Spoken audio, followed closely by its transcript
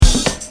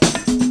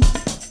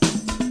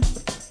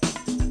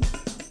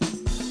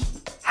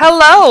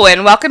Hello,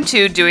 and welcome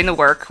to Doing the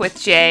Work with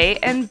Jay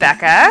and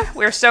Becca.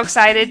 We're so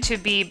excited to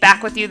be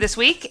back with you this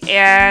week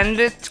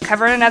and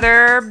cover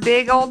another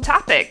big old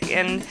topic.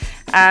 And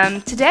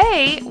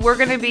today we're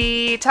going to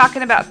be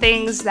talking about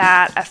things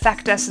that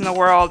affect us in the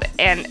world,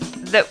 and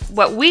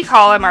what we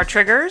call them are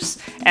triggers,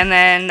 and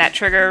then that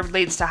trigger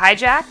leads to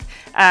hijack.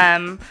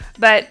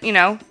 But you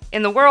know,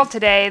 in the world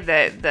today,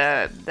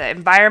 the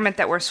environment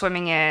that we're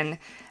swimming in,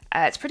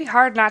 it's pretty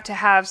hard not to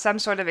have some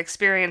sort of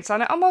experience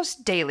on an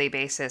almost daily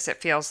basis, it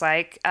feels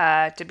like,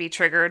 to be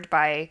triggered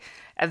by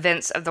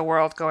events of the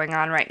world going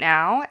on right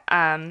now.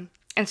 And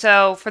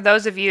so for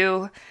those of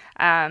you,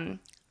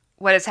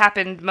 what has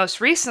happened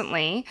most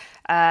recently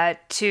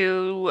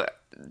to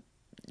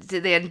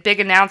the big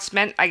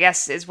announcement, I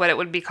guess is what it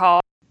would be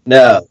called.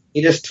 No,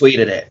 he just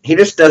tweeted it. He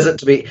just does it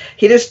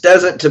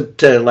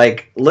to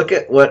like look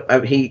at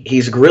what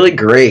he's really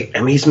great. I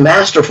mean, he's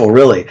masterful,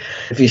 really.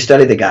 If you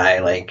study the guy,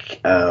 like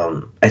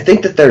I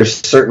think that there's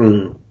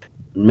certain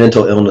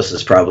mental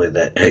illnesses probably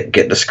that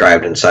get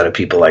described inside of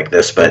people like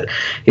this, but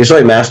he's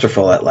really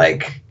masterful at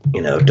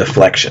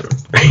deflection.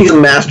 He's a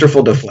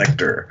masterful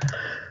deflector,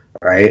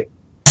 right?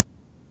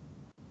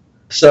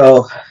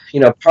 So,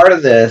 part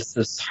of this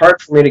is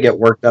hard for me to get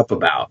worked up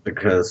about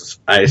because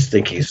I just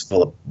think he's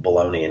full of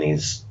baloney and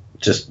he's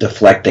just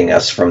deflecting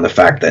us from the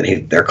fact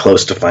that they're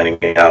close to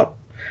finding out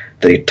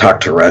that he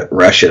talked to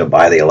Russia to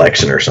buy the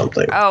election or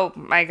something. Oh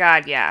my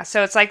God, yeah.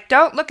 So it's like,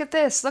 don't look at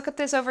this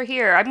over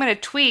here. I'm going to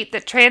tweet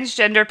that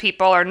transgender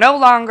people are no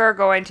longer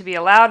going to be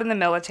allowed in the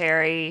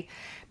military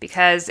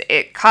because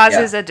it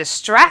causes a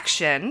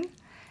distraction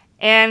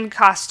and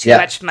costs too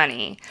much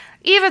money.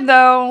 Even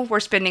though we're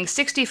spending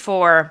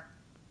 $64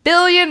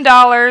 billion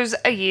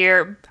a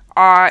year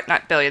on,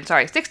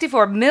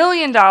 $64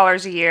 million a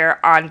year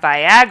on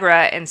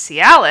Viagra and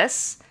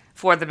Cialis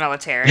for the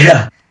military.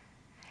 Yeah.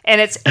 And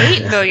it's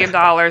 $8 million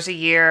a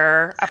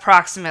year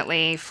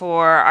approximately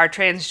for our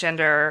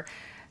transgender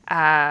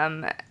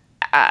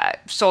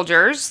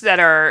soldiers that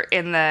are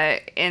in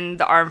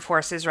the armed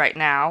forces right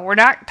now. We're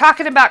not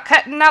talking about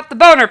cutting out the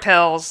boner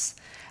pills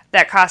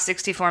that cost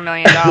 $64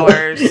 million.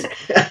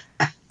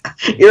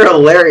 You're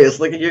hilarious.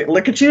 Look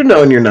at you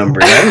knowing your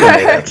numbers. I know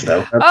that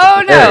stuff.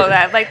 Oh no,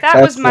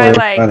 that was my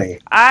really funny.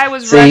 I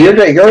was. See, you're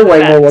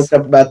way more worked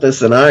up about this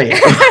than I am.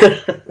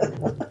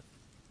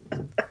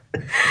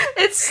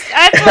 That's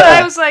what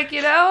I was like.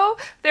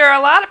 There are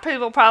a lot of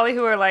people probably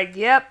who are like,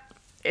 "Yep,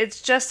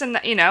 it's just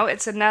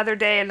it's another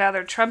day,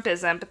 another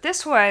Trumpism." But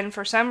this one,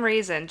 for some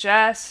reason,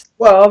 just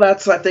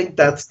I think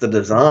that's the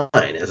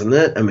design, isn't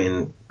it? I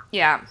mean,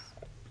 yeah,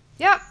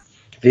 yep.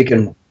 If you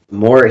can.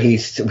 More,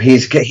 he's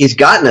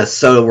gotten us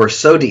so we're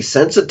so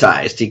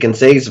desensitized. He can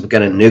say he's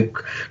going to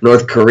nuke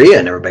North Korea,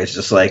 and everybody's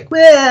just like,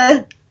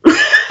 "Meh."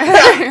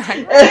 Really?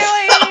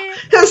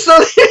 So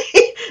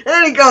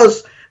then he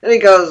goes,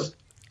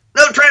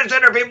 "No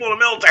transgender people in the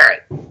military,"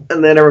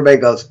 and then everybody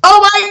goes,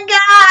 "Oh my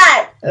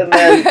God!" And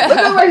then look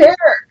over here.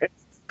 It's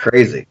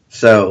crazy.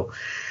 So,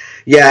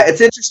 yeah, it's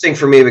interesting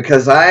for me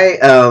because I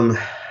don't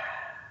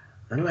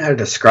know how to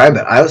describe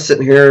it. I was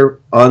sitting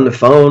here on the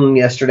phone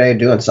yesterday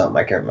doing something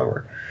I can't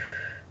remember.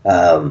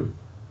 But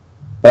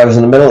I was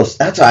in the middle of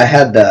I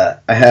had a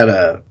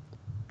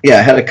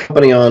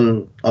company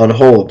on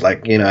hold, I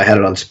had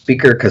it on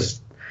speaker because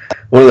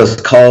one of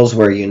those calls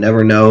where you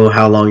never know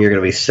how long you're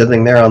going to be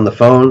sitting there on the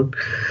phone.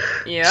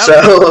 Yeah.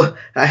 So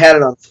I had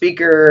it on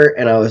speaker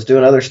and I was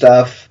doing other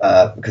stuff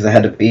because I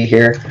had to be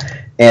here,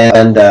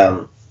 and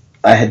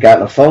I had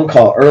gotten a phone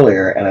call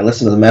earlier and I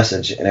listened to the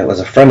message, and it was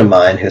a friend of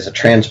mine who's a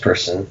trans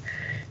person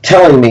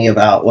telling me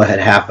about what had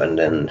happened,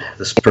 and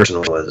this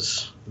person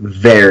was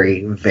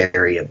very,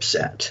 very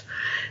upset.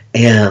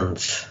 And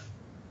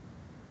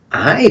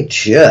I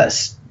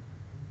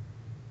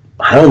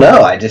don't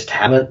know, I just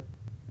haven't,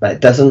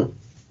 it doesn't,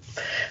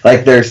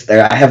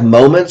 I have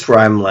moments where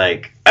I'm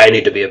like, I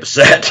need to be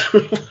upset.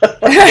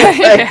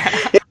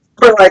 I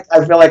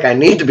feel like I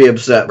need to be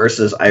upset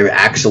versus I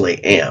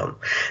actually am.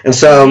 And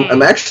so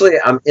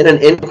I'm in an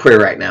inquiry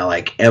right now,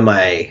 like, am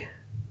I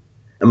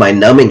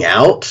numbing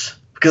out?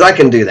 Because I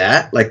can do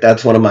that.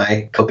 That's one of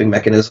my coping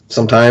mechanisms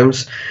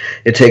sometimes.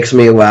 It takes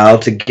me a while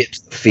to get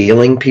to the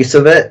feeling piece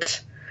of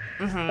it.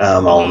 Mm-hmm.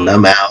 I'll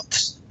numb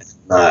out,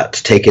 not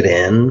take it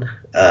in.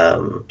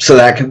 So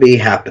that could be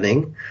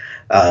happening.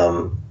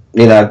 I've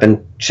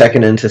been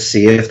checking in to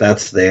see if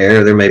that's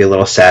there. There may be a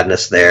little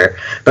sadness there.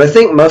 But I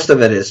think most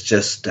of it is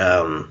just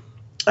I've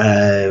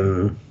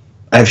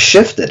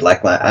shifted.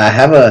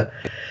 I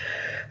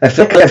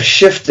feel like I've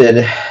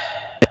shifted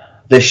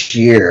this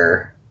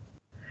year.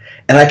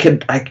 And I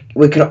could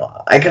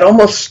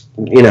almost,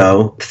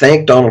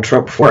 thank Donald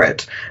Trump for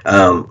it.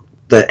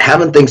 That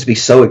having things be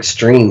so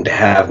extreme to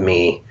have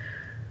me,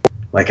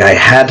 I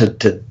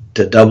had to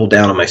double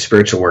down on my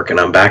spiritual work, and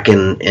I'm back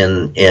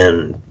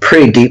in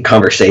pretty deep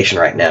conversation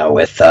right now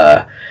with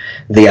the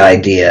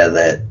idea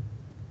that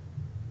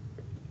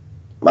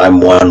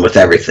I'm one with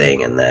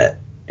everything, and that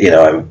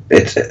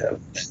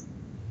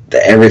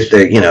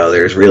everything.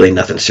 There's really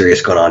nothing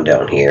serious going on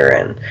down here,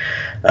 and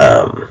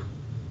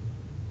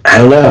I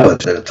don't know.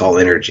 It's all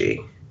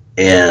energy.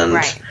 And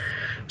Right.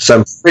 so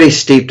I'm pretty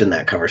steeped in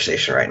that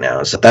conversation right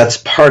now. So that's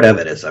part of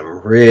it. Is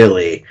I'm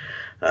really,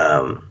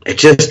 it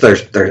just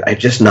I'm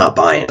just not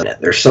buying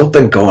it. There's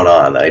something going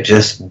on. I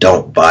just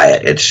don't buy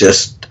it. It's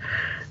just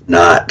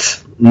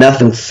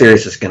nothing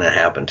serious is going to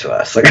happen to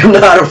us. Like, I'm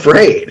not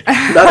afraid.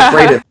 I'm not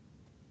afraid of.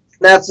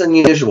 That's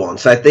unusual, and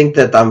so I think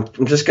that I'm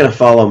just going to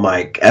follow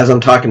as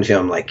I'm talking to you,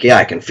 I'm like, yeah,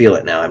 I can feel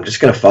it now. I'm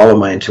just going to follow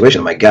my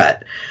intuition, my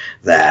gut,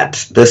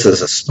 that this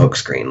is a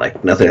smokescreen.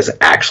 Like, nothing is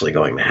actually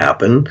going to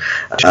happen,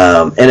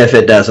 and if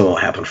it does, it won't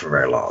happen for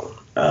very long.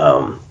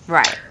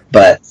 Right.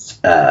 But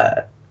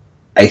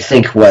I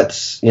think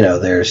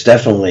there's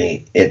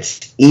definitely,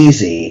 it's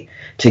easy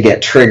to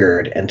get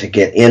triggered and to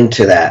get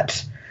into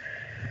that.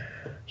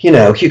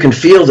 You can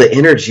feel the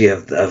energy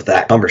of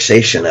that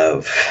conversation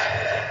of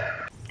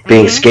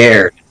being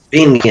scared,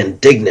 being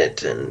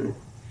indignant, and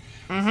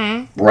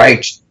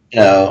right.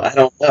 I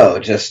don't know.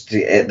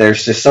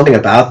 There's just something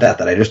about that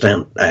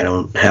I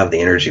don't have the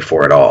energy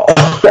for at all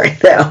right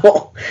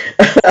now.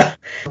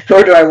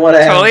 Nor do I want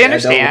to. Totally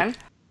understand.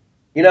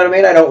 You know what I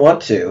mean? I don't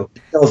want to.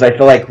 I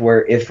feel like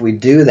if we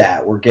do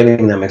that, we're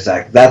giving them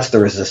that's the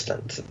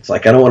resistance. It's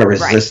like, I don't want to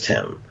resist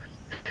him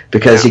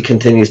because he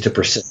continues to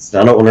persist.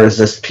 I don't want to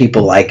resist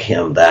people like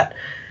him that,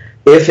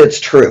 if it's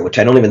true, which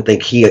I don't even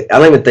think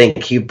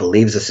he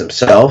believes this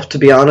himself, to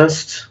be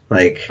honest.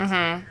 Like,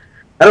 I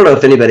don't know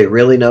if anybody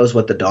really knows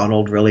what the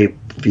Donald really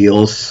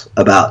feels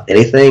about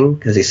anything,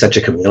 because he's such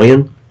a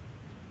chameleon.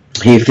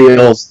 He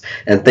feels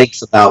and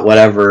thinks about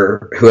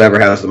whoever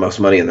has the most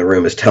money in the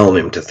room is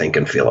telling him to think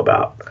and feel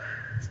about.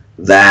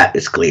 That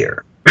is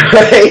clear.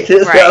 Right?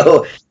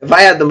 So if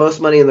I had the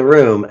most money in the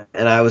room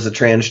and I was a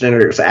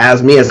transgender, so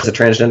as a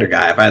transgender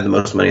guy, if I had the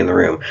most money in the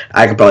room,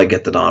 I could probably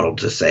get the Donald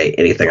to say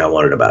anything I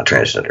wanted about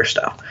transgender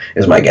stuff,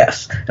 is my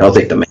guess. I don't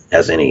think the man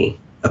has any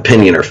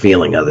opinion or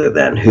feeling other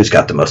than who's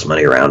got the most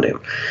money around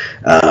him.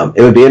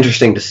 It would be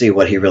interesting to see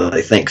what he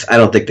really thinks. I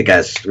don't think the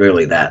guy's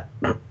really that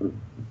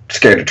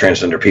scared of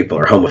transgender people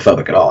or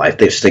homophobic at all. I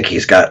just think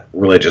he's got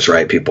religious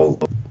right people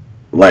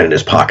lining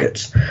his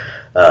pockets.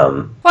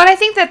 Well, and I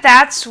think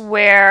that's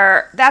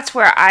where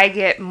I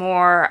get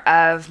more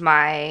of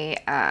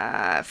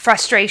my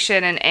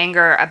frustration and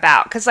anger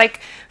about. Because,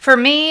 like, for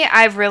me,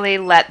 I've really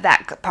let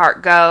that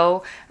part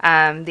go.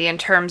 In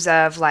terms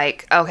of,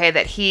 like, okay,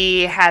 that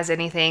he has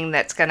anything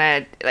that's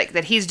gonna, like,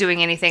 that he's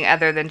doing anything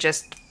other than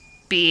just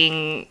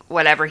being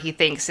whatever he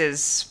thinks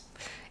is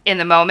in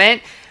the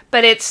moment.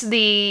 But it's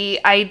the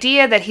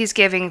idea that he's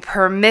giving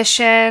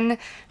permission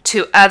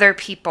to other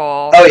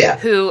people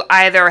who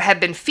either have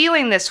been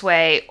feeling this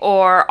way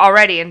or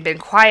already and been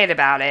quiet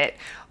about it,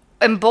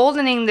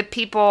 emboldening the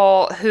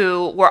people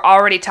who were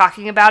already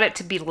talking about it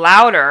to be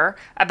louder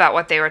about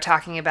what they were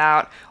talking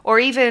about, or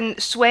even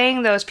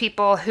swaying those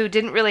people who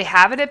didn't really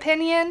have an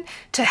opinion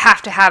to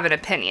have an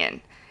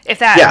opinion. If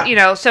that,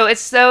 so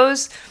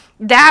it's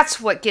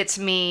that's what gets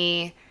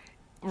me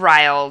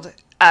riled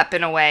up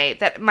in a way.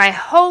 That my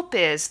hope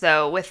is,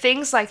 though, with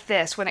things like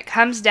this, when it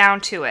comes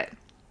down to it,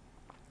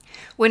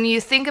 when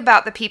you think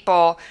about the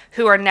people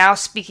who are now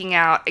speaking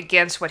out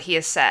against what he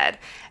has said,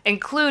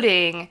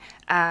 including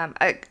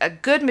a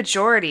good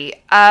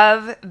majority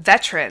of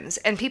veterans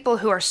and people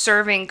who are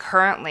serving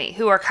currently,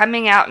 who are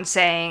coming out and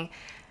saying,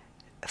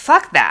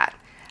 fuck that.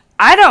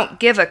 I don't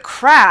give a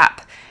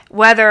crap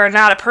whether or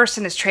not a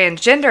person is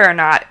transgender or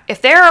not. If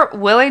they're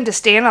willing to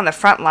stand on the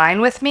front line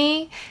with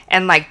me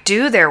and, like,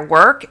 do their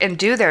work and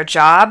do their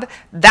job,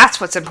 that's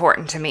what's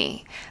important to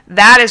me.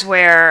 That is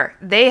where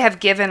they have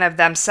given of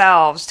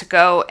themselves to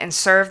go and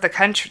serve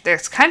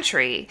this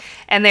country,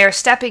 and they are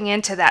stepping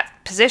into that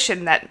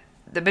position that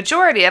the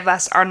majority of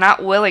us are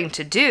not willing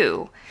to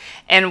do.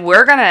 And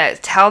we're going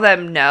to tell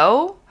them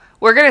no.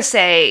 We're going to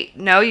say,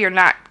 no, you're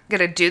not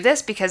going to do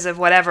this because of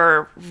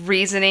whatever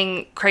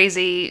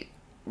crazy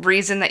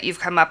reason that you've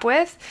come up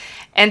with.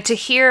 And to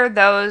hear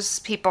those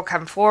people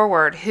come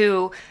forward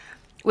who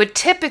would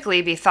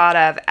typically be thought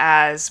of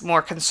as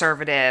more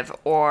conservative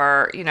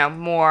or,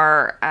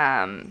 more,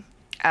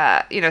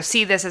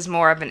 see this as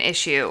more of an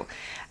issue,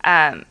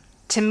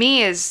 to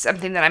me is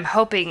something that I'm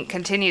hoping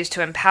continues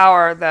to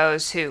empower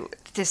those who,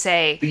 to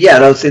say,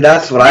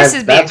 that's what I was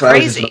just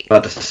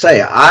about to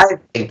say. I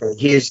think that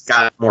he's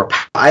got more.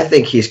 I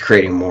think he's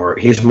creating more.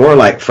 He's more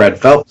like Fred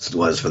Phelps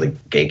was for the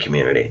gay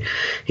community.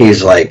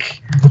 He's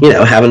like,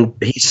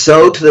 he's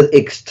so to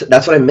the.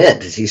 That's what I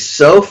meant. Is he's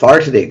so far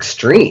to the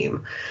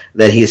extreme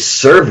that he's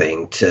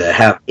serving to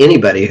have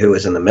anybody who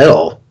is in the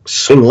middle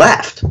swing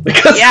left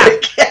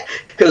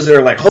because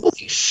they're like,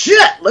 holy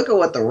shit, look at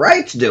what the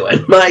right's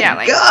doing. My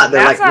God,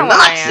 they're like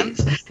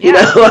Nazis. You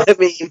know what I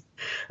mean?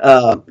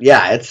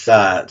 It's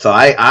so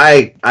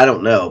I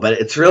don't know, but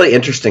it's really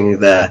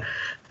interesting. I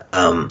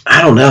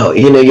don't know.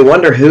 You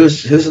wonder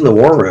who's in the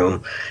war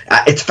room.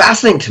 It's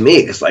fascinating to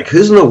me because, like,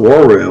 who's in the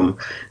war room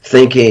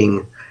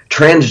thinking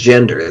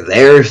transgender?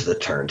 There's the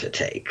turn to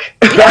take.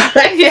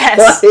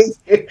 Yes,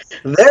 like,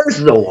 there's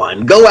the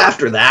one. Go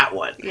after that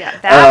one. Yeah,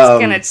 that's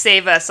gonna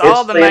save us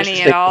all the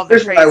money and all the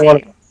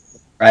crazy.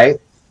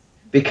 Right?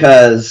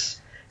 Because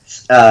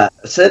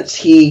since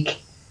he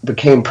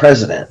became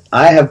president,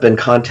 I have been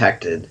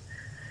contacted.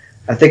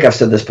 I think I've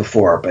said this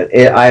before, but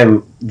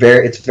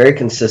it's very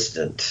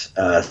consistent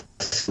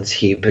since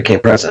he became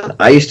president.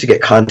 I used to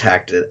get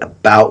contacted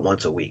about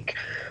once a week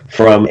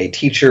from a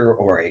teacher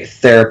or a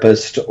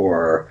therapist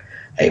or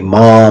a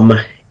mom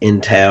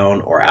in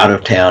town or out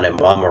of town, and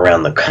mom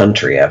around the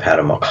country. I've had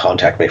them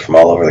contact me from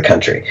all over the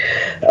country.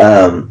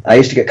 I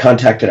used to get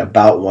contacted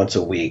about once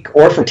a week,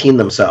 or from teen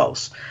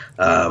themselves,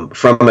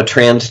 from a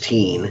trans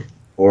teen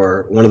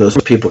or one of those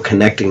people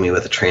connecting me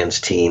with a trans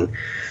teen.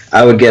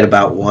 I would get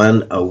about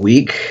one a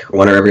week,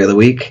 one or every other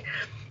week,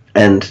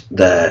 and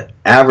the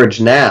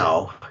average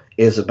now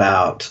is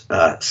about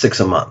 6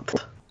 a month.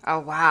 Oh,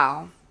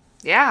 wow.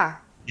 Yeah.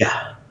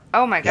 Yeah.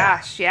 Oh my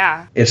gosh,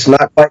 yeah. It's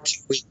not quite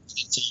 2 weeks.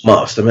 It's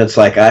almost. I mean, it's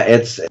like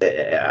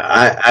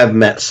I've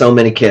met so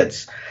many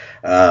kids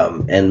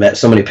and met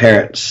so many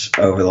parents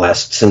over the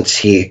last since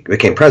he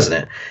became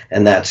president,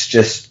 and that's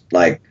just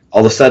like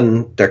all of a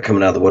sudden they're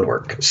coming out of the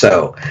woodwork.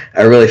 So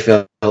I really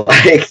feel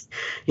like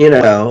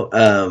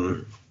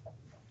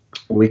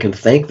we can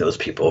thank those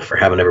people for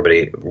having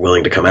everybody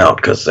willing to come out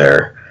because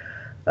they're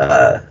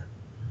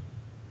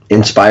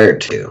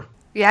inspired to.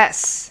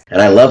 Yes.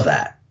 And I love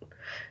that.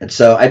 And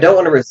so I don't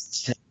want to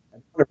resist him. I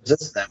don't want to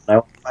resist them. I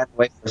want to find a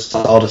way for us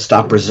all to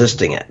stop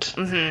resisting it.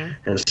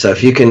 Mm-hmm. And so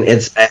if you can,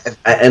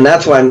 and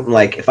that's why I'm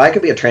like, if I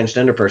could be a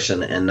transgender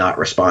person and not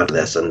respond to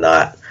this and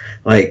not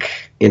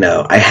like, I'm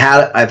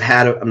not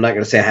going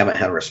to say I haven't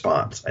had a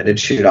response. I did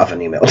shoot off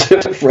an email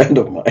to a friend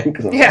of mine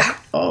because I'm like,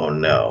 oh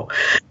no.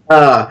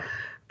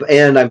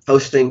 And I'm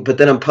posting, but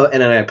then and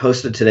then I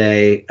posted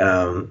today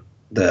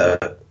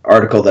the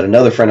article that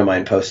another friend of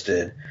mine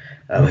posted,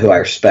 who I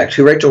respect,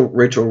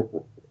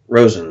 Rachel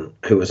Rosen,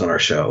 who was on our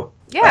show.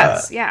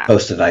 Yes,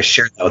 posted. I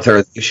shared that with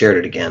her. You shared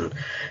it again.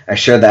 I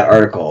shared that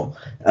article,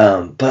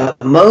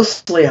 but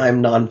mostly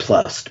I'm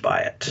nonplussed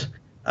by it.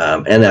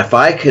 And if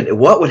I could,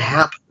 what would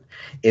happen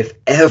if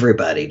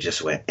everybody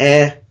just went,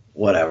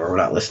 whatever, we're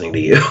not listening to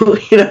you.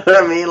 You know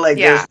what I mean? Like,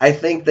 I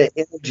think the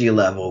energy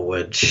level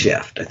would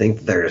shift. I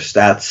think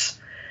that's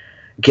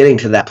getting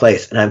to that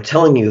place. And I'm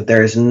telling you,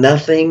 there is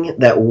nothing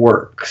that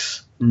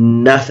works.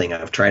 Nothing.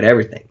 I've tried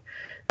everything.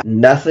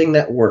 Nothing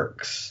that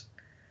works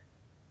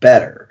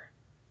better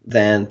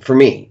than, for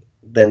me,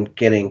 than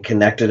getting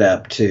connected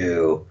up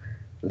to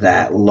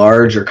that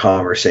larger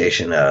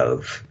conversation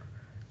of,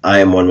 I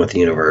am one with the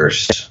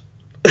universe.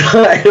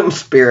 I am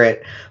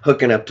spirit,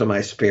 hooking up to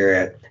my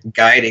spirit,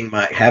 having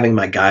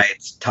my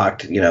guides talk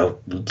to,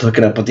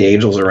 hooking up with the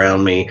angels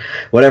around me,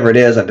 whatever it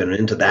is. I've been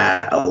into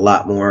that a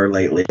lot more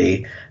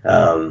lately.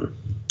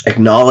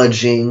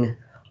 Acknowledging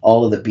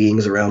all of the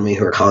beings around me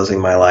who are causing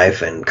my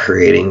life and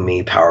creating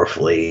me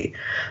powerfully.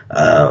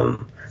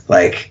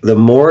 Like, the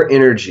more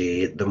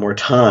energy, the more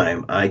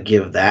time I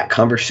give that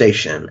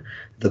conversation,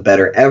 the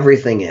better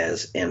everything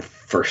is. And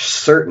for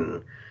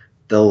certain,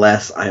 the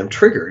less I am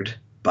triggered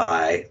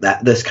by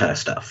this kind of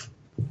stuff.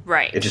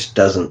 Right. It just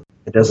doesn't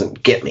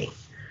get me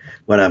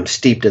when I'm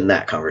steeped in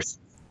that conversation.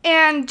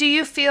 And do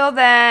you feel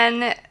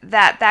then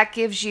that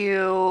gives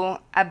you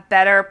a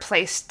better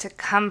place to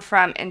come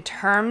from in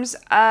terms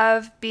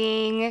of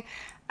being,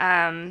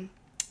 in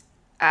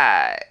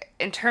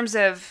terms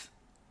of,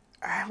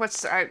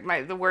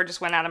 the word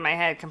just went out of my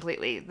head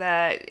completely.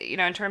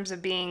 In terms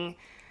of being,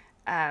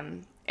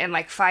 and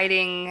like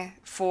fighting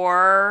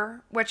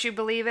for what you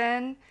believe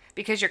in,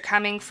 because you're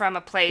coming from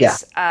a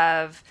place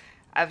of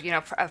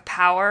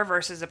power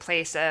versus a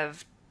place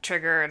of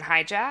trigger and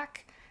hijack.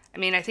 I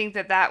mean, I think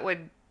that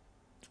would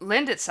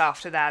lend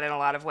itself to that in a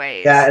lot of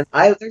ways. Yeah,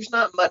 and there's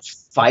not much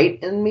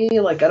fight in me.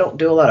 Like, I don't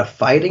do a lot of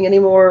fighting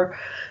anymore.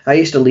 I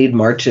used to lead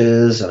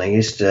marches, and I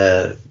used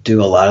to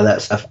do a lot of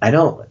that stuff.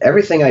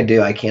 Everything I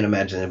do, I can't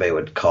imagine anybody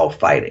would call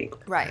fighting.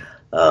 Right.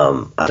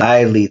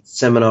 I lead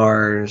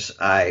seminars.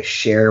 I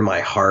share my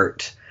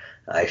heart.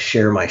 I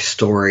share my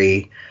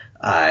story.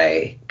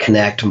 I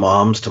connect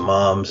moms to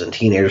moms and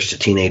teenagers to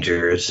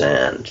teenagers,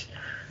 and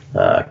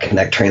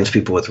connect trans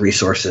people with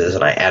resources,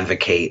 and I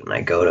advocate, and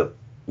I go to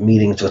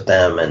meetings with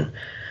them, and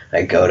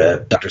I go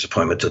to doctor's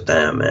appointments with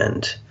them,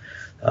 and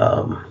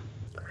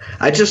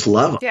I just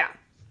love them. Yeah.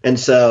 And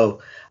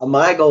so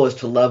my goal is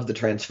to love the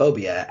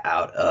transphobia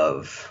out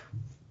of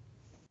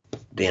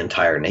the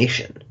entire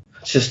nation.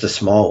 It's just a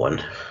small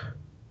one.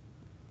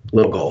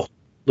 Little goal.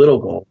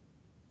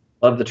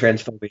 Love the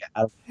transphobia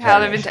out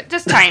of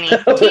just tiny,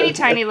 teeny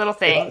tiny little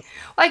thing. Well,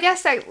 I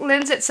guess that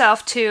lends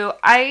itself to,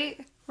 I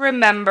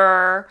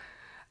remember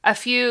a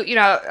few,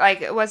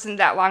 like, it wasn't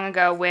that long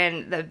ago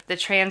when the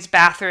trans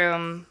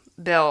bathroom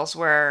bills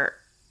were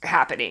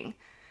happening.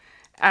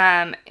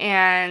 And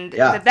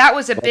that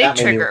was a big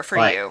trigger for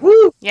you.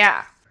 Woo!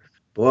 Yeah.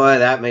 Boy,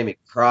 that made me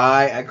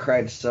cry. I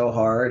cried so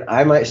hard.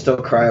 I might still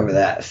cry over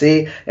that.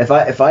 See, if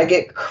I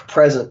get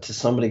present to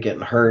somebody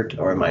getting hurt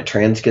or my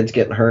trans kids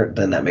getting hurt,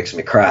 then that makes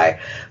me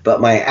cry.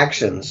 But my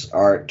actions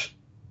aren't,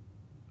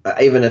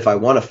 even if I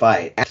want to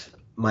fight,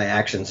 my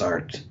actions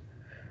aren't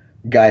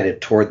guided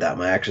toward that.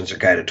 My actions are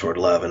guided toward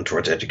love and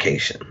towards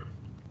education.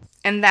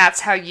 And that's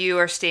how you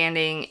are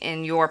standing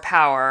in your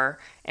power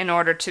in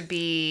order to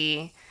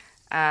be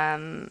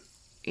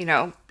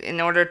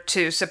in order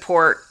to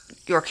support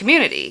your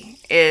community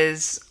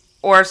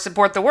or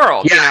support the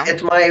world, Yeah,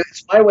 it's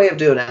my way of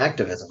doing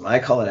activism. I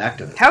call it Hell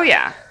activism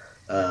yeah.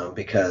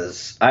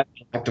 because I've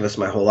been an activist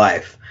my whole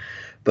life.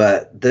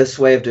 But this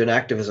way of doing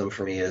activism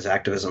for me is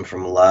activism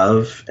from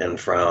love and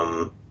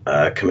from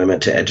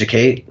commitment to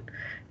educate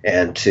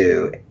and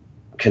to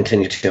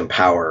continue to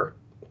empower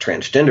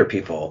transgender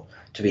people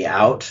to be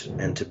out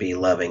and to be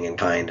loving and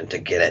kind and to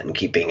get it and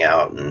keeping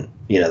out and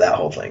that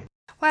whole thing.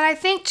 Well, I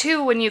think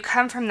too, when you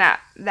come from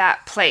that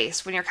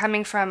place, when you're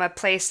coming from a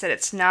place that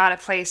it's not a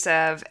place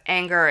of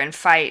anger and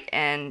fight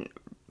and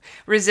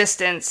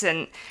resistance,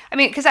 and I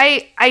mean, because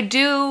I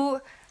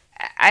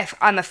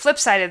on the flip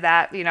side of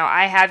that,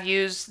 I have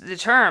used the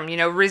term,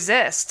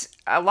 resist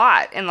a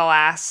lot in the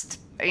last,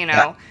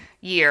 Yeah.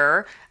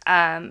 year,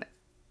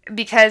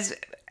 because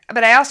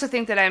but I also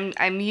think that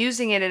I'm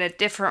using it in a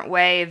different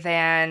way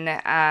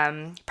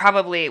than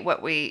probably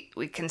what we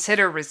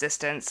consider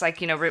resistance.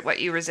 Like what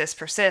you resist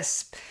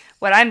persists.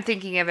 What I'm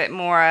thinking of it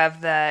more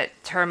of the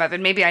term of,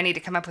 and maybe I need to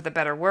come up with a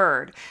better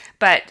word,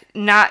 but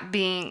not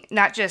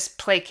just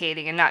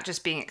placating and not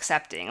just being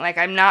accepting. Like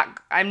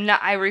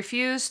I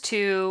refuse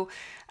to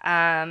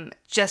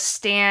just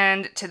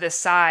stand to the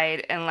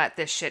side and let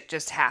this shit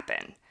just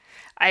happen.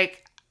 I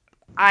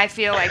I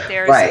feel like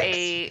there's Right.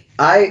 a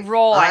I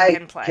role I I can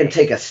can play.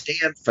 take a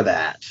stand for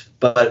that,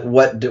 but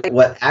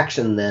what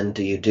action then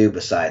do you do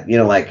beside?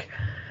 Like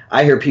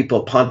I hear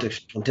people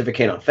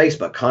pontificate on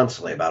Facebook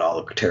constantly about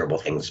all the terrible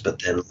things,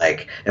 but then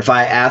like if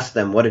I ask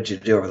them what did you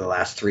do over the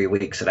last 3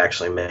 weeks that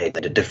actually made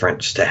a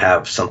difference to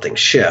have something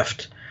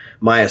shift,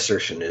 my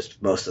assertion is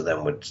most of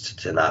them would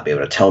to not be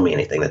able to tell me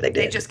anything that they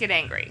They did. just get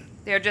angry.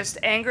 They're just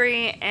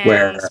angry and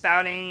Where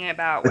spouting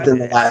about what within it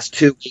the is. last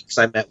 2 weeks,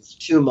 I met with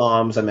two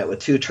moms, I met with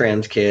two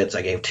trans kids,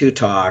 I gave two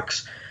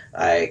talks,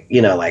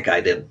 like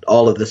I did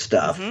all of this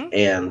stuff, Mm-hmm.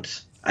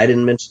 and I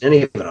didn't mention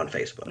any of it on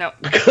Facebook No.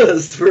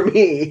 because for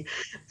me,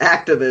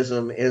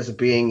 activism is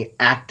being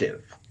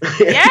active and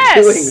doing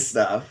Yes.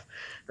 stuff,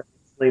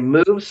 they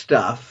move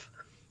stuff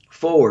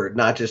forward,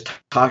 not just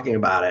talking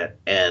about it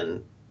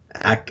and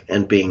act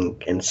and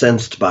being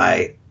incensed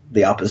by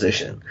the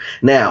opposition.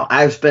 Now,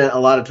 I've spent a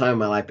lot of time in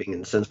my life being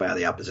incensed by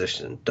the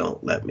opposition.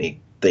 Don't let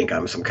me think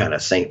I'm some kind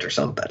of saint or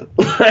something.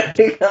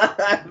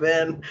 I've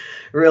been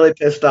really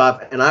pissed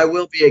off, and I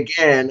will be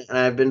again. And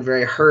I've been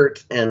very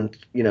hurt and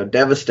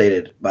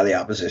devastated by the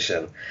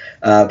opposition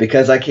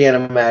because I can't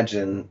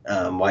imagine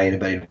why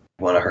anybody would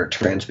want to hurt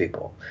trans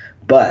people.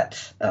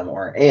 But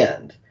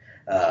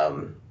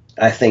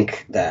I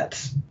think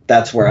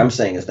that's where I'm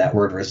saying is that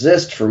word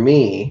resist for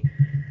me.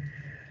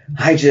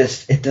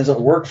 It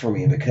doesn't work for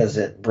me because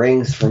it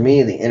brings for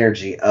me the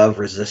energy of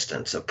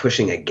resistance, of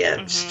pushing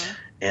against. Mm-hmm.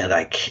 And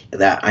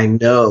I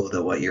know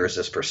that what you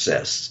resist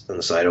persists.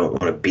 And so I don't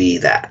want to be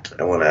that.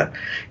 I want to,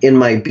 in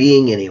my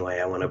being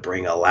anyway, I want to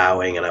bring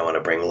allowing and I want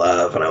to bring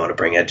love and I want to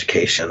bring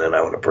education and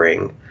I want to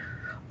bring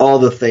all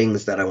the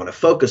things that I want to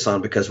focus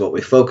on because what we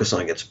focus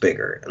on gets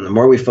bigger. And the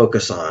more we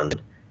focus on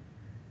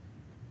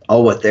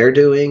all what they're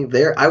doing,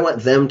 I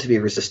want them to be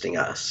resisting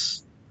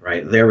us,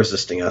 right? They're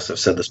resisting us. I've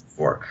said this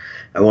before.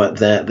 I want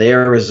that they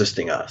are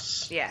resisting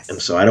us, and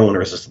Yes. so I don't want to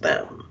resist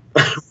them.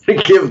 I want to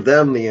give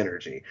them the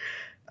energy.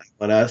 I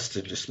want us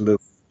to just move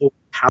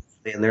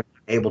powerfully, and they're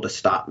not able to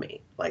stop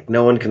me. Like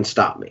no one can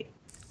stop me.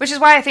 Which is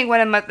why I think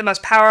one of the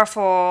most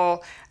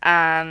powerful,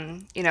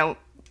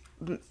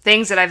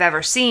 things that I've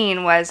ever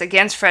seen was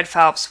against Fred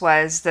Phelps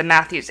was the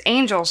Matthews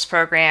Angels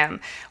program,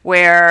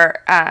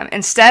 where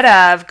instead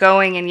of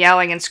going and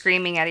yelling and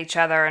screaming at each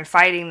other and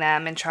fighting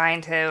them and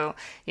trying to,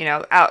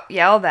 out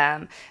yell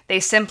them, they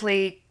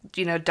simply,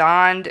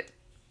 donned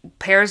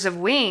pairs of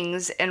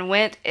wings and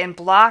went and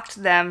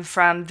blocked them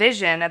from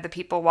vision of the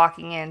people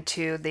walking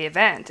into the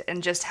event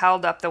and just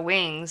held up the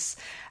wings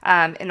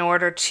in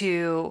order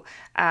to,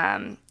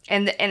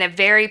 in a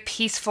very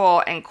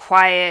peaceful and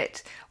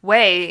quiet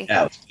way.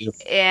 Yeah, it's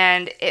beautiful.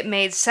 And it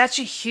made such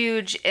a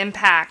huge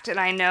impact. And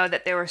I know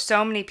that there were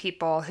so many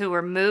people who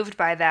were moved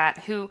by that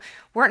who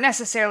weren't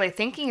necessarily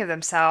thinking of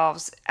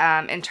themselves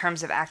in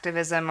terms of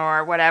activism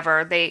or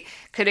whatever. They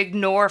could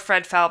ignore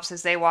Fred Phelps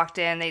as they walked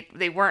in.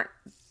 They weren't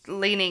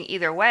leaning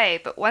either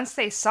way, but once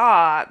they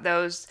saw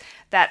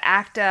that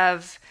act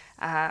of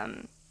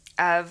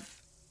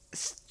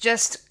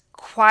just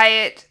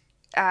quiet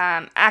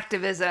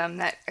activism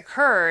that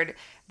occurred,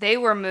 they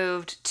were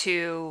moved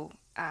to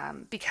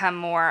become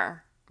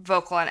more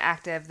vocal and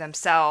active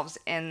themselves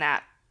in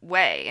that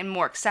way and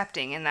more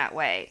accepting in that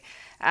way.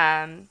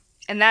 And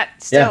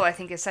that still, Yeah, I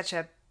think, is such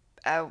a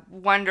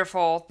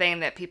wonderful thing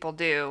that people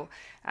do,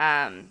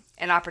 an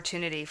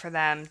opportunity for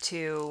them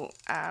to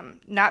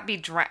not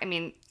be,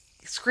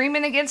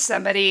 screaming against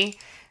somebody.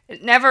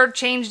 It never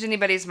changed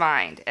anybody's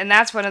mind. And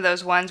that's one of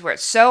those ones where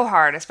it's so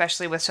hard,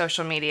 especially with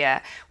social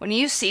media. When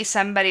you see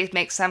somebody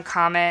make some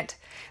comment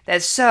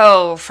that's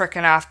so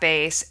freaking off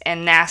base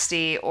and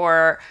nasty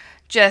or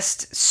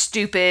just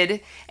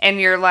stupid,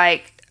 and you're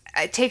like,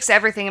 it takes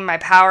everything in my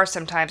power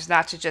sometimes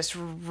not to just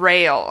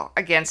rail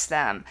against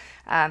them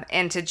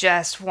and to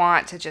just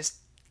want to just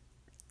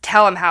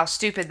tell them how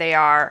stupid they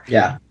are.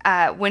 Yeah.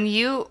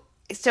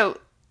 So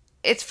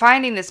it's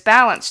finding this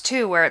balance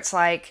too, where it's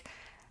like,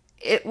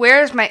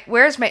 where's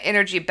my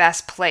energy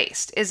best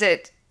placed? Is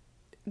it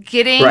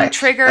getting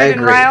triggered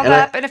and riled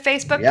up in a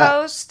Facebook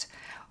post?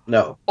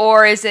 No.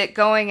 Or is it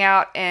going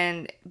out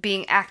and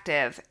being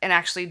active and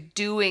actually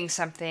doing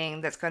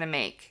something that's going to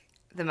make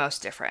the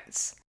most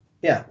difference?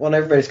 Yeah, well,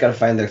 everybody's got to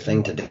find their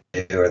thing to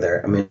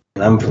do,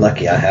 I'm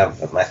lucky I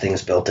have my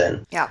things built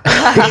in. Yeah.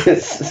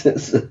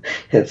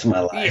 it's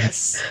my life.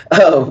 Yes.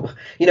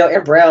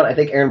 Erin Brown, I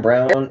think Erin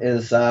Brown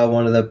is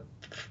one of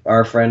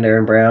our friend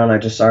Erin Brown. I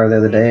just saw her the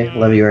other day. Mm-hmm.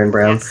 Love you, Erin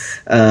Brown.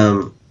 Yes.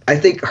 I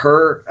think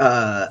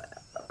her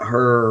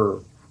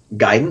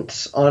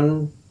guidance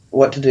on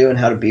what to do and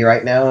how to be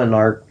right now in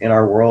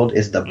our world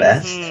is the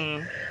best.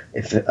 Mm-hmm.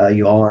 If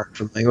you all aren't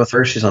familiar with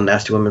her, she's on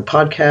Nasty Women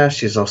podcast.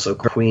 She's also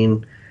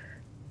Queen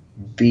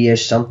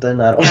B-ish something.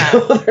 I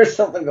don't know. There's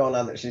something going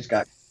on that she's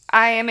got.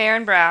 I Am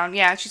Erin Brown.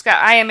 Yeah, she's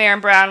got I Am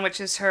Erin Brown,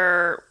 which is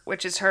her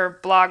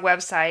blog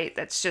website.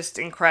 That's just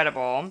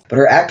incredible. But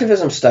her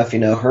activism stuff,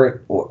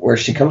 where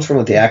she comes from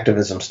with the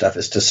activism stuff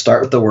is to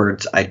start with the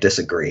words "I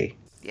disagree."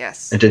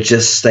 Yes. And to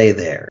just stay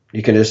there.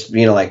 You can just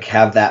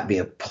have that be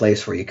a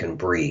place where you can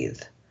breathe.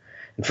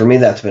 And for me,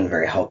 that's been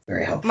very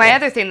helpful. My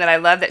other thing that I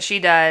love that she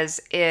does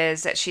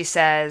is that she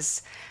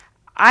says,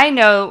 "I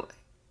know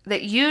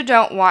that you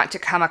don't want to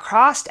come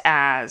across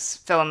as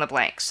fill in the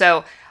blank.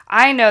 So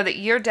I know that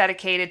you're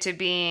dedicated to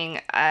being,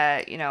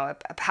 a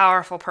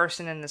powerful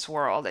person in this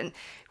world, and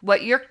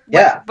what you're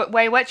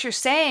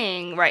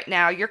saying right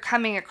now, you're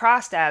coming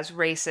across as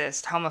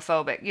racist,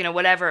 homophobic,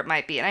 whatever it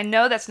might be. And I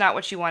know that's not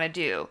what you want to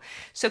do.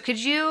 So could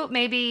you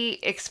maybe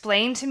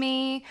explain to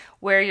me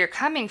where you're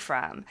coming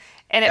from?"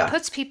 And it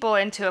puts people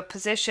into a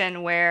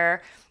position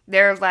where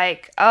they're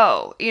like,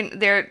 oh,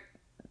 they're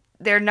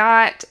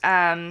not.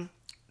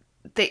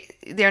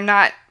 They're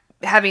not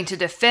having to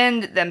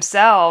defend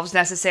themselves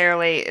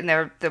necessarily in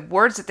the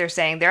words that they're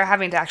saying. They're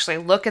having to actually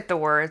look at the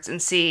words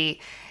and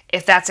see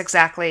if that's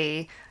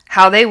exactly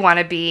how they want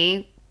to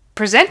be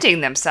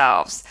presenting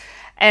themselves.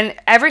 And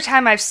every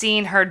time I've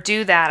seen her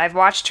do that, I've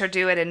watched her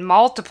do it in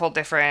multiple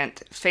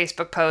different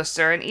Facebook posts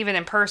and even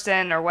in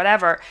person or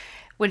whatever.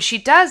 When she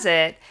does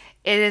it,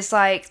 it is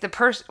like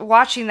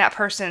watching that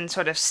person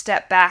sort of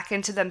step back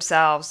into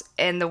themselves,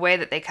 and the way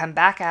that they come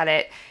back at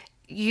it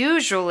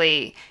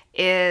usually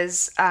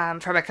is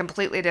from a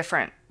completely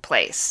different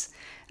place.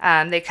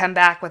 They come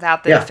back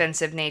without the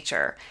defensive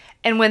nature.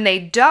 And when they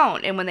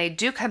don't, and when they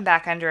do come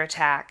back under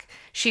attack,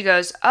 she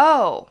goes,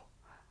 I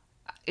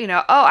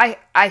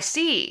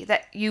see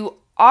that you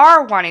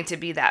are wanting to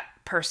be that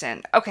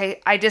person.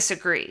 Okay, I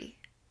disagree.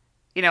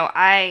 We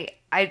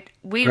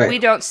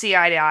don't see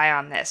eye to eye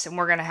on this, and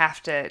we're going to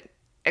have to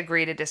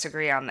agree to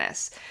disagree on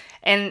this.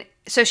 And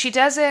so she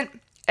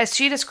doesn't, as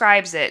she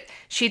describes it,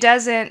 she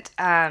doesn't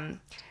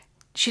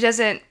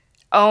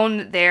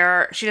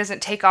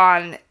take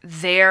on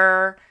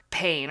their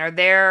pain or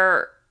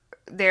their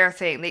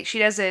thing. She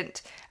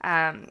doesn't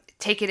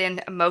take it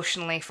in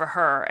emotionally for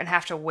her and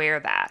have to wear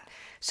that.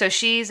 So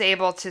she's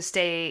able to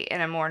stay in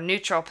a more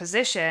neutral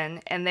position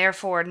and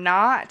therefore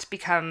not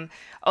become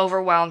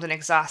overwhelmed and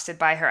exhausted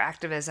by her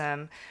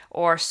activism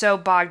or so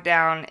bogged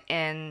down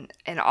in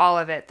all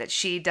of it that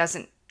she's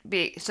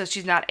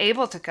not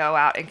able to go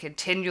out and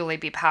continually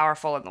be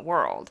powerful in the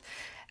world.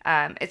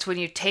 It's when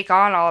you take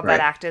on all of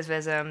that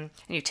activism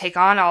and you take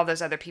on all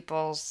those other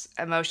people's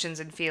emotions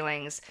and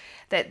feelings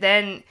that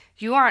then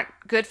you aren't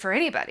good for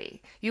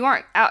anybody. You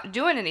aren't out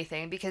doing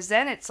anything, because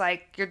then it's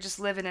like you're just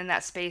living in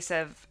that space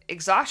of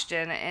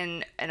exhaustion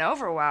and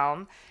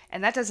overwhelm,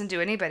 and that doesn't do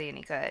anybody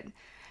any good.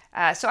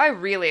 So I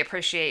really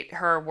appreciate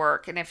her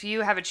work, and if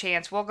you have a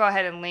chance, we'll go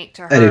ahead and link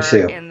to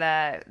her in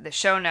the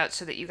show notes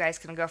so that you guys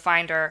can go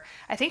find her.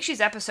 I think she's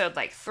episode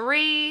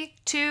 3,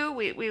 2.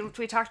 We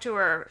talked to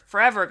her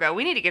forever ago.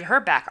 We need to get her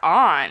back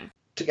on.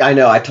 I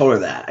know. I told her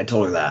that. I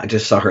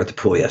just saw her at the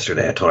pool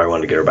yesterday. I told her I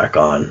wanted to get her back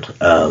on.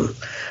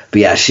 But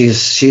yeah,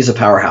 she's a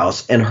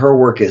powerhouse, and her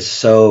work is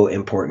so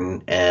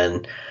important.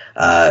 And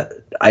I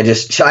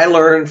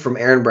learn from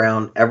Erin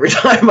Brown every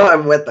time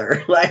I'm with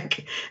her,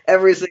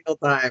 every single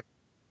time.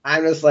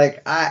 I'm just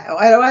like,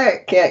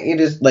 can't you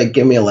just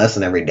give me a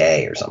lesson every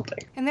day or something?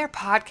 And their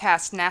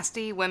podcast,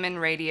 Nasty Women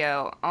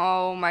Radio.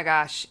 Oh my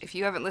gosh. If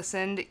you haven't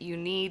listened, you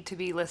need to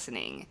be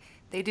listening.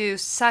 They do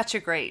such a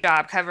great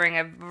job covering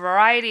a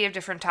variety of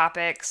different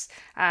topics.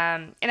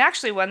 And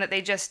actually one that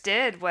they just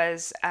did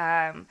was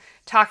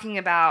talking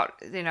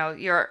about,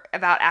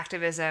 about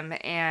activism.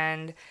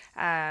 And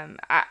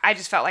I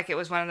just felt like it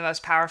was one of the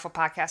most powerful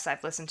podcasts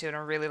I've listened to in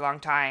a really long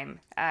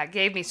time.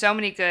 Gave me so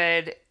many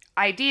good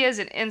ideas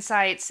and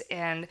insights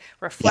and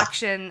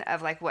reflection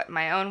of what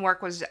my own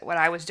work was, what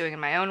I was doing in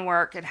my own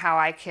work, and how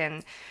I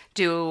can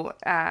do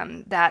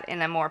that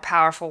in a more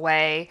powerful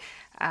way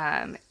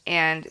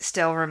and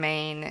still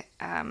remain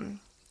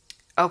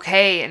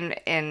okay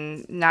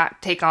and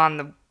not take on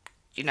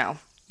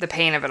the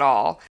pain of it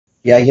all.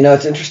 Yeah,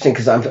 it's interesting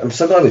because I'm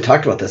so glad we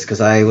talked about this,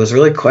 because I was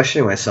really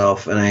questioning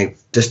myself, and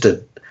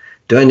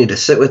do I need to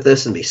sit with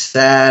this and be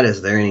sad?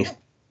 Is there any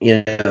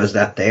is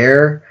that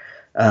there?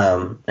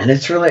 And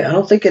it's really, I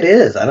don't think it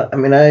is.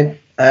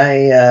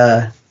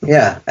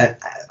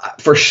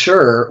 For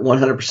sure,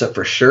 100%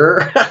 for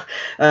sure,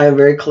 I'm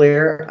very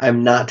clear.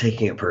 I'm not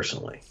taking it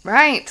personally.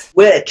 Right.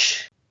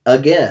 Which,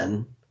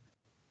 again,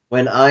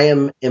 when I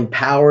am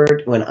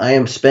empowered, when I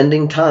am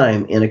spending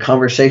time in a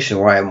conversation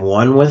where I am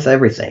one with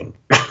everything,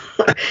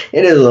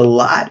 it is a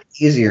lot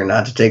easier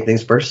not to take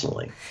things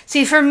personally.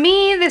 See, for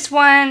me, this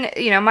one,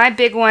 my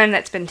big one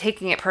that's been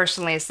taking it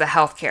personally is the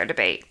healthcare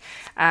debate.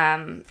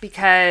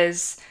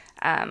 Because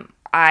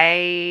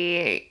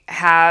I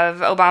have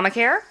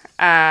Obamacare.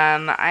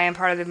 I am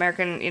part of the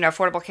American,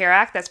 Affordable Care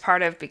Act. That's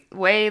part of the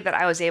way that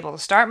I was able to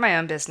start my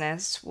own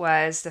business,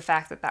 was the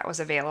fact that that was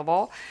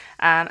available.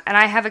 And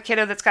I have a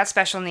kiddo that's got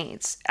special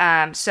needs.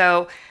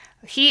 So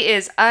he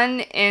is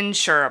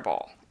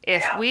uninsurable.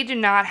 If we do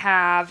not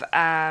have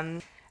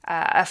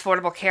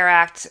Affordable Care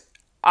Act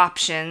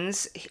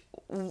options,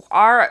 and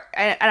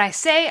I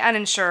say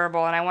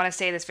uninsurable, and I want to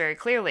say this very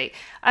clearly,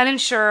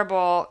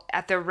 uninsurable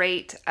at the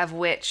rate of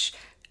which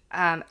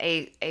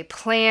a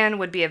plan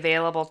would be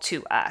available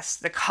to us,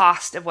 the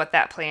cost of what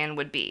that plan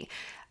would be.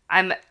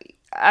 I'm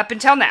up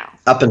until now.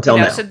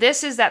 So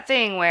this is that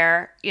thing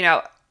where,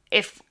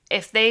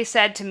 if they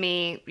said to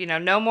me,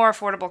 no more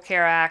Affordable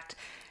Care Act,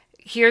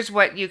 here's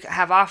what you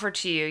have offered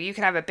to you. You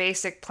can have a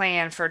basic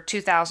plan for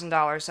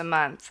 $2,000 a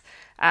month.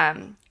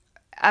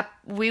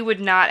 We would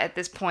not at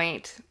this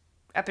point,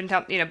 up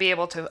until, be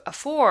able to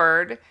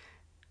afford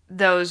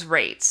those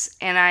rates.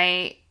 And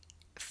I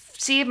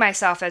see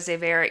myself as a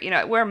very,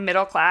 we're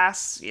middle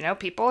class,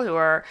 people who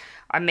are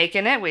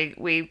making it.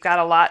 We've got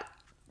a lot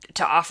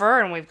to offer,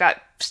 and we've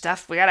got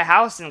stuff. We got a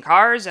house and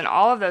cars and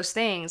all of those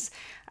things.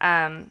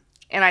 And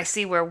I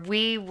see where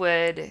we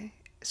would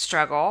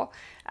struggle.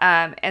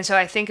 And so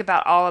I think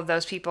about all of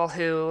those people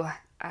who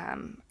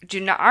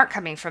aren't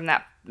coming from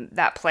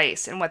that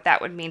place, and what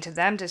that would mean to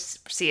them to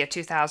see a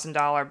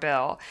 $2,000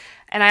 bill.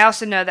 And I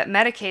also know that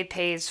Medicaid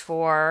pays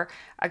for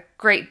a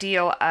great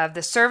deal of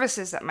the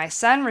services that my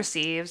son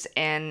receives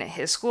in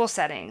his school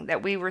setting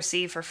that we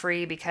receive for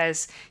free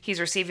because he's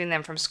receiving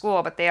them from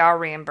school, but they are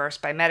reimbursed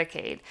by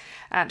Medicaid.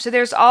 So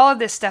there's all of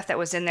this stuff that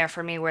was in there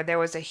for me, where there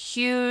was a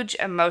huge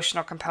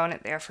emotional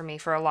component there for me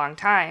for a long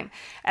time.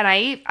 And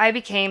I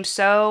became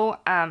so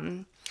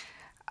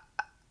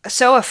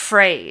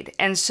afraid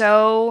and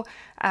so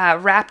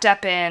wrapped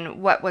up in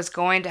what was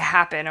going to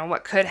happen or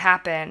what could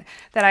happen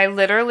that I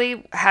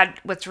literally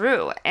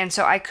withdrew. And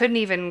so I couldn't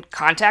even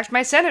contact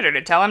my senator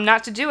to tell him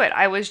not to do it.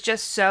 I was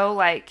just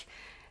so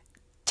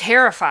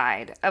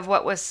terrified of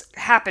what was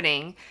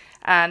happening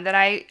that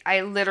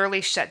I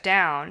literally shut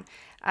down.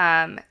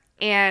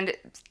 And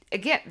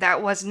again,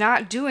 that was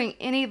not doing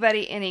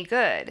anybody any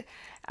good.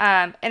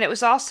 And it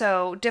was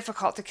also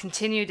difficult to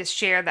continue to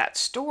share that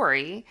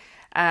story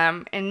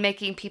and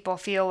making people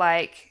feel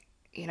like,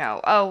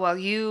 oh, well,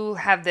 you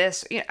have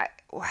this,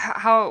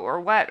 how or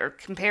what, or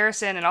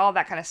comparison and all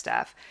that kind of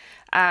stuff.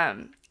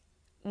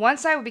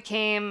 Once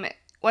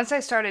I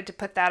started to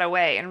put that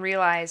away and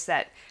realize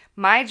that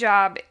my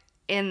job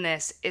in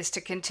this is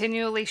to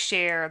continually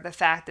share the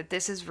fact that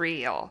this is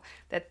real,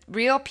 that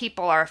real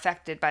people are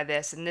affected by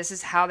this, and this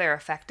is how they're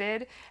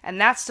affected,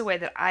 and that's the way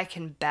that I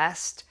can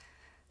best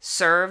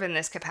serve in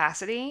this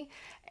capacity,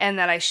 and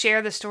that I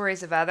share the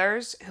stories of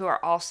others who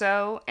are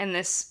also in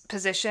this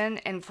position,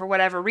 and for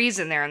whatever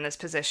reason they're in this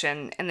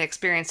position, and the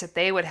experience that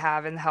they would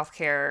have in the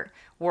healthcare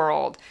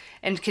world,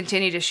 and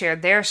continue to share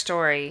their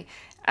story,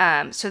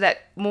 so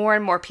that more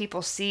and more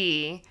people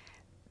see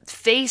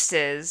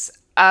faces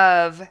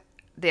of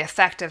the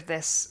effect of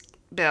this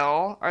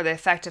bill, or the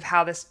effect of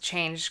how this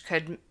change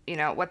could,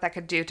 what that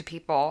could do to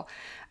people.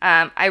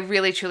 I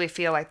really truly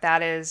feel like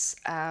that is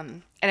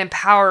an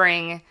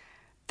empowering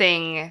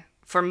thing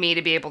for me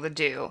to be able to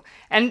do,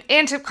 and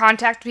to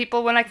contact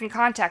people when I can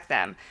contact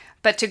them.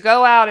 But to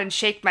go out and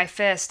shake my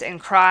fist and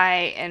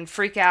cry and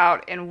freak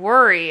out and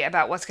worry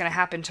about what's going to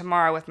happen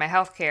tomorrow with my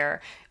healthcare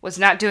was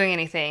not doing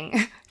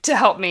anything to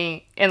help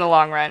me in the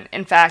long run.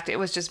 In fact, it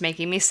was just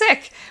making me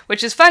sick,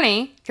 which is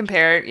funny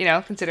compared,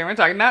 considering we're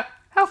talking about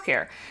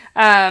healthcare.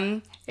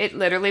 It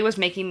literally was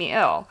making me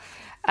ill.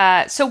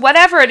 So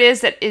whatever it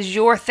is that is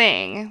your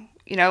thing,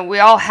 we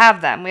all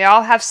have them. We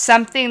all have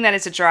something that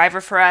is a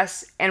driver for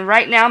us. And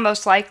right now,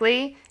 most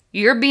likely,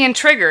 you're being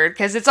triggered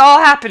because it's all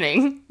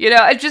happening.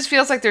 It just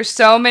feels like there's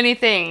so many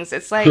things.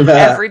 It's like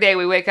every day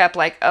we wake up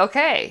like,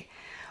 okay,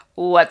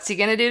 what's he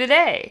going to do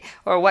today?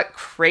 Or what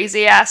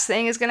crazy ass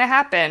thing is going to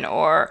happen?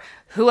 Or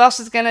who else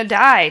is going to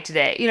die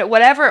today?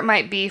 Whatever it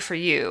might be for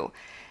you,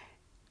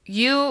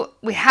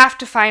 we have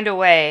to find a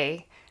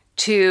way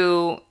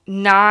to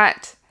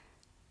not...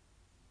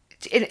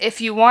 If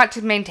you want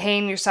to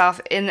maintain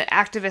yourself in the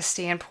activist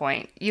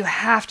standpoint, you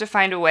have to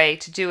find a way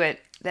to do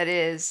it that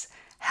is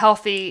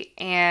healthy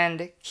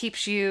and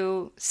keeps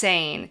you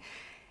sane,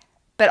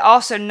 but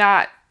also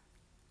not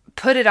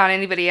put it on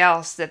anybody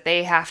else that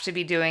they have to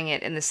be doing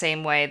it in the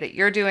same way that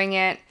you're doing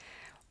it,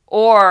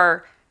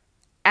 or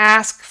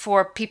ask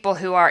for people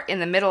who are in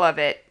the middle of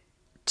it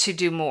to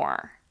do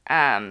more.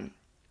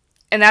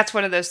 And that's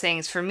one of those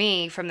things for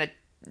me from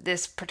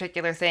this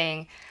particular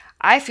thing.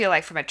 I feel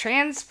like from a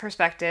trans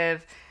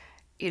perspective,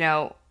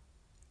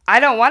 I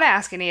don't want to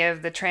ask any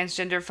of the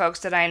transgender folks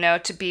that I know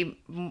to be,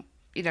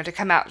 to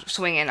come out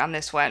swinging on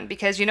this one,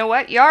 because you know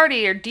what? You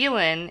already are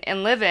dealing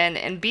and living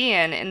and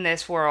being in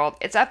this world.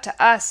 It's up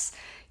to us,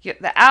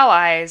 the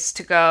allies,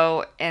 to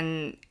go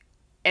and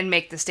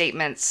make the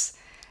statements.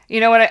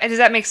 Does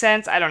that make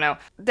sense? I don't know.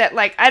 That,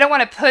 I don't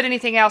want to put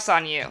anything else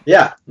on you.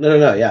 Yeah.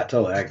 No. Yeah,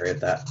 totally. I agree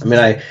with that. I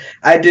mean,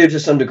 I do to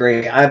some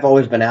degree. I've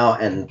always been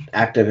out and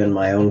active in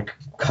my own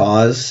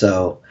cause,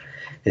 so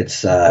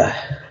it's,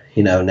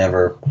 it's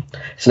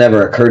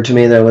never occurred to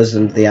me that it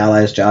wasn't the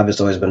allies' job.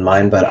 It's always been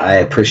mine, but I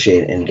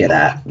appreciate and get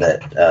at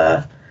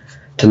that,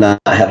 to not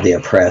have the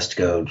oppressed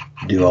go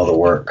do all the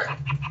work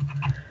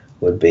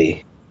would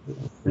be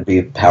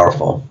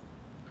powerful.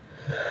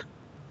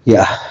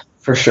 Yeah,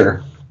 for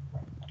sure.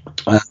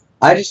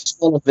 I just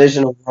want to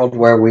vision a world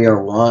where we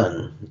are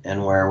one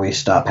and where we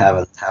stop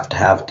have to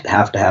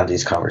have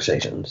these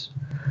conversations,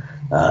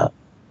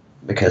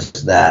 because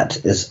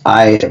that is,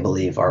 I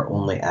believe, our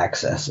only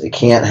access. It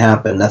can't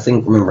happen.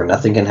 Nothing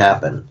can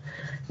happen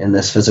in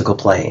this physical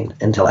plane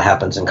until it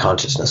happens in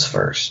consciousness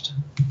first.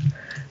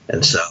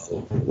 And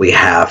so we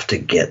have to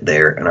get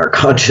there in our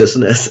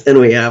consciousness, and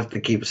we have to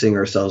keep seeing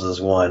ourselves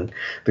as one,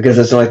 because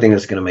that's the only thing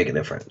that's going to make a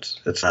difference.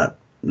 It's not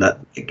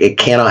it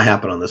cannot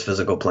happen on this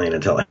physical plane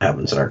until it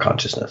happens in our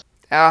consciousness.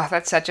 Oh,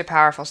 that's such a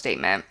powerful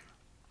statement.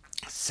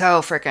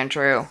 So freaking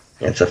true.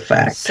 It's a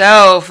fact.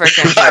 So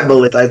freaking true. I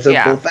believe it's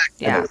a full fact.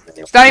 Yeah.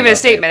 It's not even a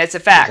statement, it's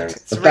a fact.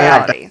 It's a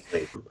reality.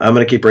 I'm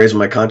going to keep raising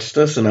my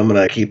consciousness, and I'm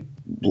going to keep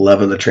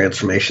loving the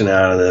transformation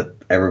out of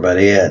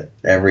everybody at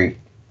every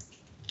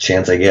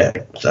chance I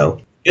get. So,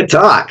 good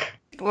talk.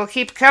 We'll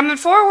keep coming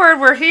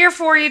forward. We're here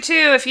for you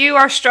too. If you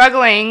are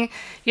struggling,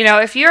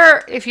 if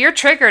you're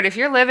triggered, if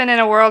you're living in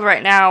a world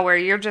right now where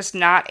you're just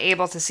not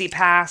able to see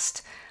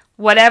past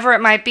whatever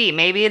it might be,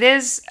 maybe it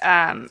is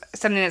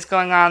something that's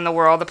going on in the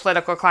world, the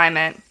political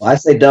climate. Well, I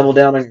say double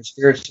down on your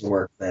spiritual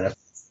work then. If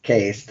that's the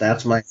case,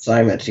 that's my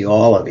assignment to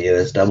all of you,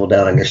 is double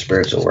down on your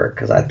spiritual work,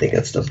 because I think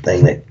it's the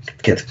thing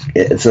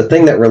it's the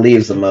thing that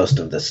relieves the most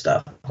of this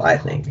stuff, I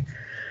think. When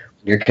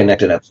you're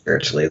connected up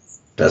spiritually, it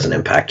doesn't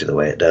impact you the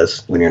way it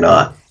does when you're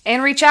not.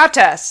 And reach out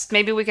to us.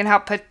 Maybe we can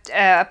help put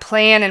a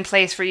plan in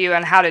place for you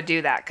on how to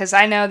do that. Because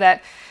I know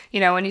that,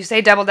 when you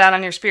say double down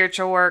on your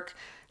spiritual work,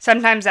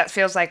 sometimes that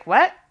feels like,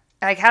 what?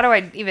 Like, how do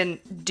I even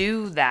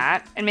do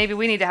that? And maybe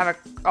we need to have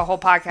a whole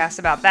podcast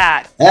about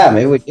that. Yeah,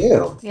 maybe we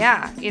do.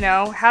 Yeah,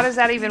 how does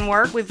that even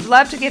work? We'd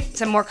love to get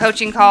some more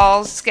coaching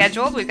calls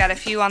scheduled. We've got a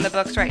few on the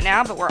books right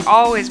now, but we're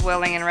always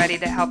willing and ready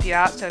to help you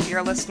out. So if you're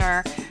a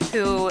listener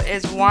who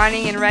is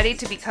wanting and ready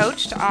to be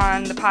coached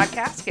on the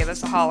podcast, give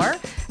us a holler.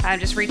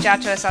 Just reach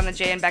out to us on the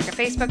Jay and Becca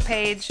Facebook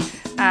page,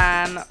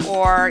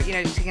 or you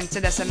can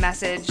send us a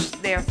message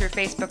there through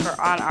Facebook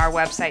or on our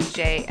website,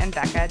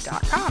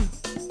 jayandbecca.com.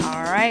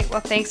 All right.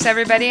 Well, thanks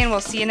everybody, and we'll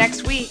see you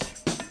next week.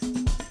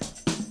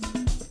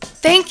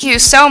 Thank you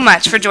so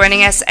much for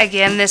joining us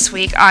again this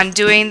week on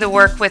Doing the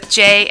Work with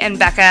Jay and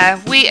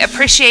Becca. We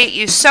appreciate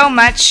you so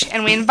much,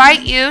 and we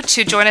invite you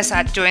to join us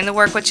at Doing the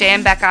Work with Jay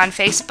and Becca on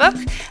Facebook.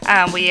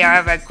 We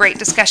have a great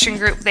discussion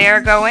group there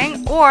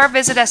going, or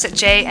visit us at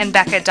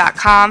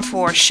jayandbecca.com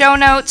for show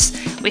notes.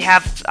 We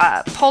have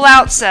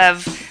pullouts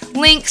of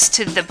links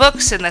to the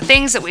books and the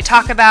things that we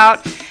talk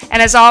about.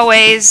 And as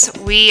always,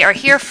 we are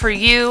here for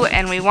you,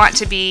 and we want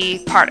to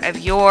be part of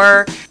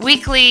your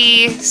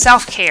weekly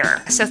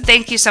self-care. So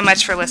thank you so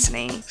much for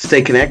listening.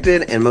 Stay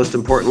connected, and most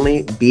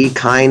importantly, be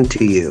kind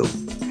to you.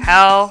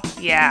 Hell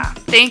yeah.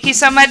 Thank you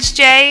so much,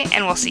 Jay,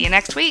 and we'll see you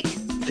next week.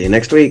 See you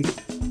next week.